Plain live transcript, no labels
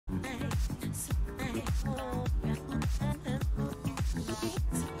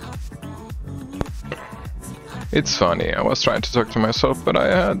It's funny, I was trying to talk to myself, but I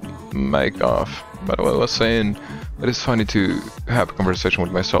had mic off. But what I was saying, it is funny to have a conversation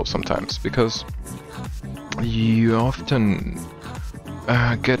with myself sometimes, because you often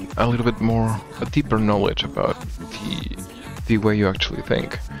get a little bit more, a deeper knowledge about the way you actually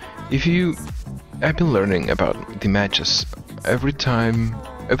think. I've been learning about the matches every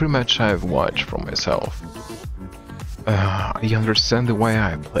match I've watched from myself. I understand the way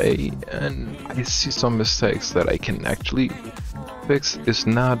I play, and I see some mistakes that I can actually fix. It's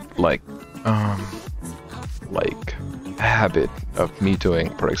not like a habit of me doing.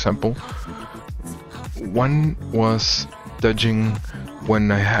 For example, one was dodging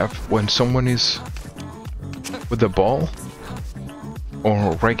when someone is with the ball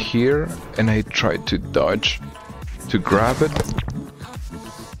or right here, and I try to dodge to grab it.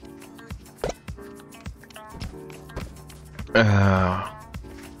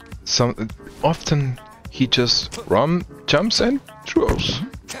 Often he just jumps and throws.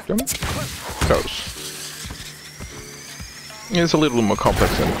 It's a little more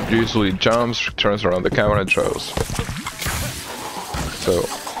complex, and usually jumps, turns around the camera and throws. So,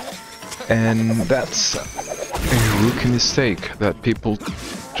 and that's a rookie mistake that people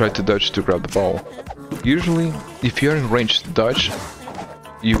try to dodge to grab the ball. Usually, if you're in range to dodge,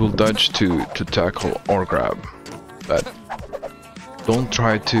 you will dodge to tackle or grab. But don't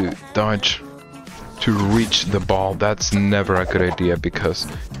try to dodge to reach the ball. That's never a good idea, because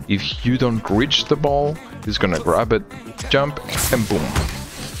if you don't reach the ball, he's gonna grab it, jump, and boom,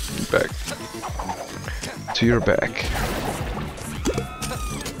 back to your back.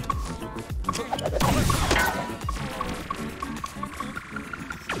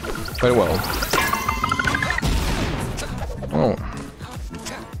 Very well. Oh,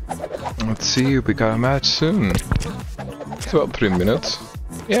 let's see, we got a match soon. It's about 3 minutes.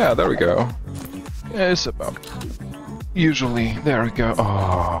 Yeah, there we go. Yeah, it's about... Usually, there we go.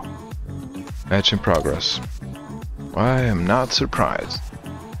 Oh, match in progress. I am not surprised.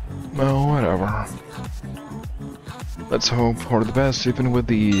 Well, whatever. Let's hope for the best, even with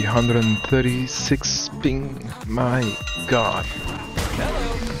the 136 ping. My god.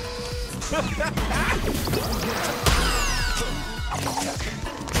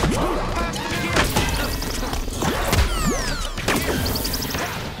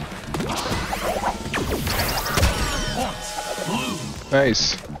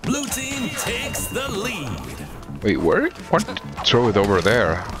 Nice. Blue team takes the lead. Wait, where? What? Throw it over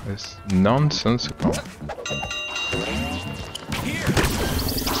there. It's nonsensical.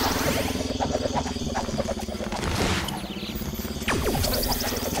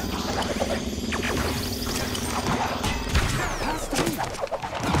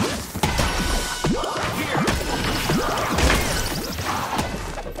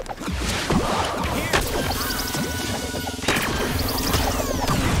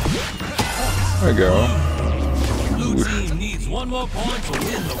 There we go. Blue team needs one more point to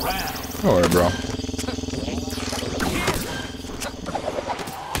win the round. Don't worry, bro.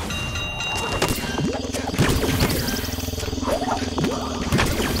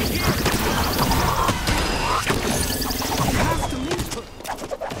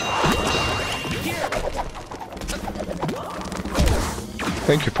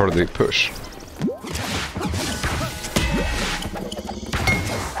 Thank you for the push.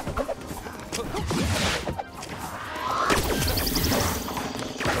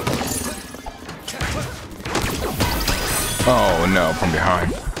 Oh no, from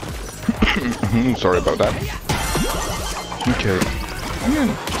behind. Sorry about that. Okay.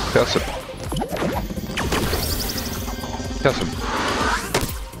 Pass it. Pass it.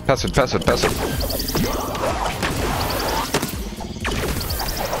 Pass it, pass it, pass it.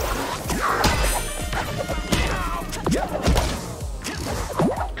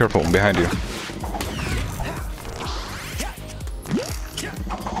 Careful, behind you.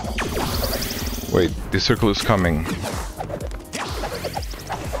 Wait, the circle is coming.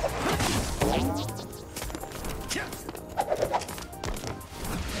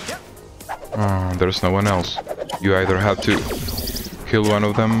 There's no one else. You either have to kill one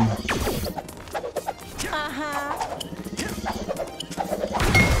of them.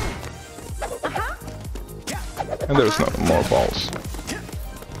 And there's no more balls.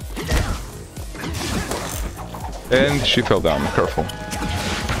 And she fell down. Careful.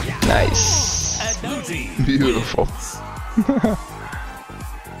 Nice. Beautiful.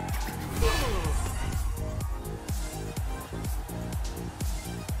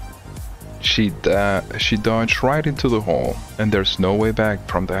 She dodged right into the hole, and there's no way back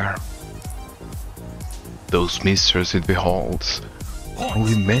from there. Those misters it beholds,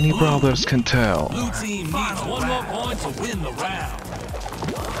 Only many brothers can tell. Blue team needs one more point to win the round.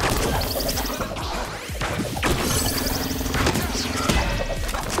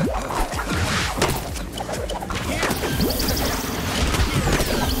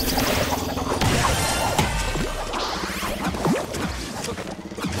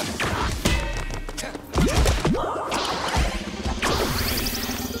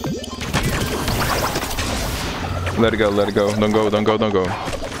 Let it go, let it go. Don't go, don't go, don't go.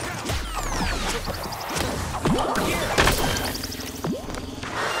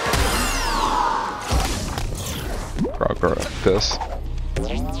 Progress.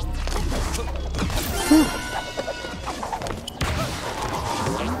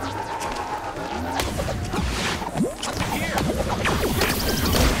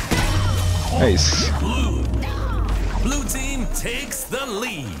 Nice. Blue team takes the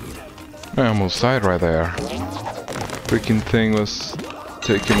lead. I almost died right there. Freaking thing was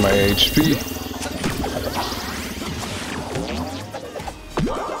taking my HP.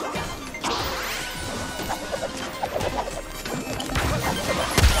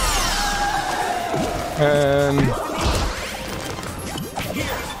 And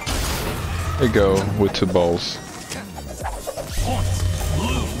there you go with 2 balls.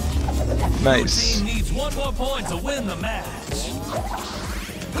 Nice. Team needs one more point to win the match.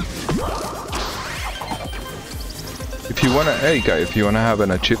 If you wanna, hey guy, if you wanna have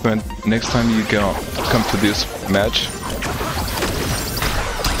an achievement next time you come to this match,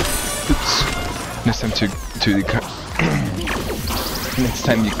 next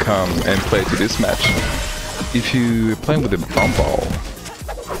time you come and play to this match, if you playing with a bomb ball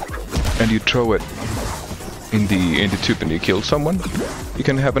and you throw it in the tube and you kill someone, you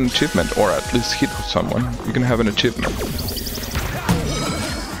can have an achievement, or at least hit someone. You can have an achievement,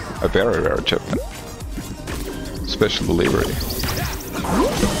 a very rare achievement. Special delivery.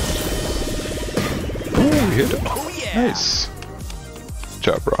 Ooh, hit him. Oh, yeah. Nice. Good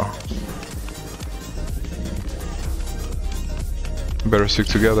job, bro. Better stick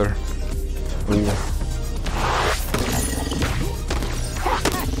together. Ooh.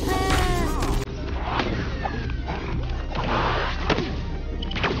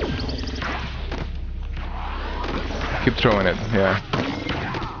 Keep throwing it, yeah.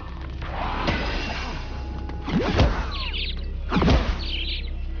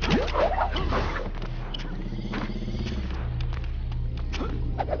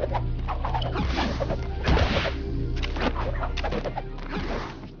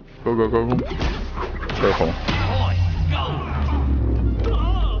 Go, go, go, go. Careful.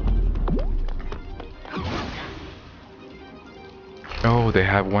 Oh, they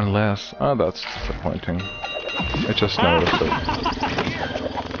have one less. Oh, that's disappointing. I just noticed it.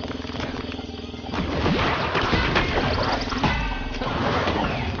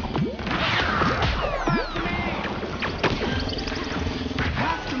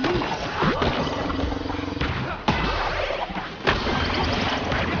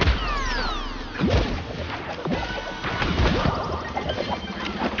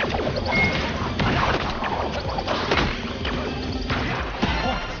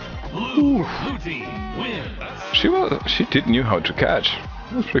 She did knew how to catch.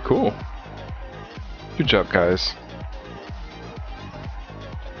 That's pretty cool. Good job, guys.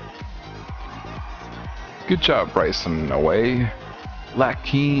 Good job, Ryzen away.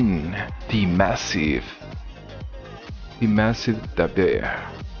 Lacking the massive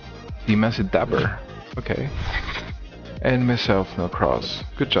dabber. Okay. And myself, no cross.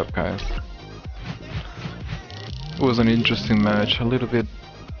 Good job, guys. It was an interesting match, a little bit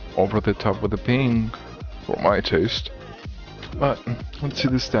over the top with the ping, for my taste. But let's see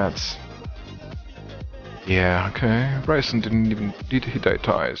the stats. Yeah, okay. Ryzen did he die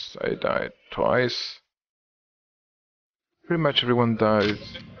twice? I died twice. Pretty much everyone died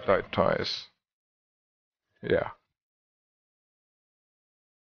twice. Yeah.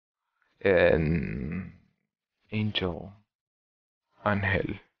 And Angel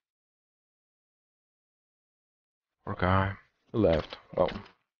Poor guy. Left. Well,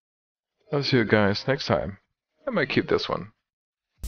 I'll see you guys next time. I might keep this one.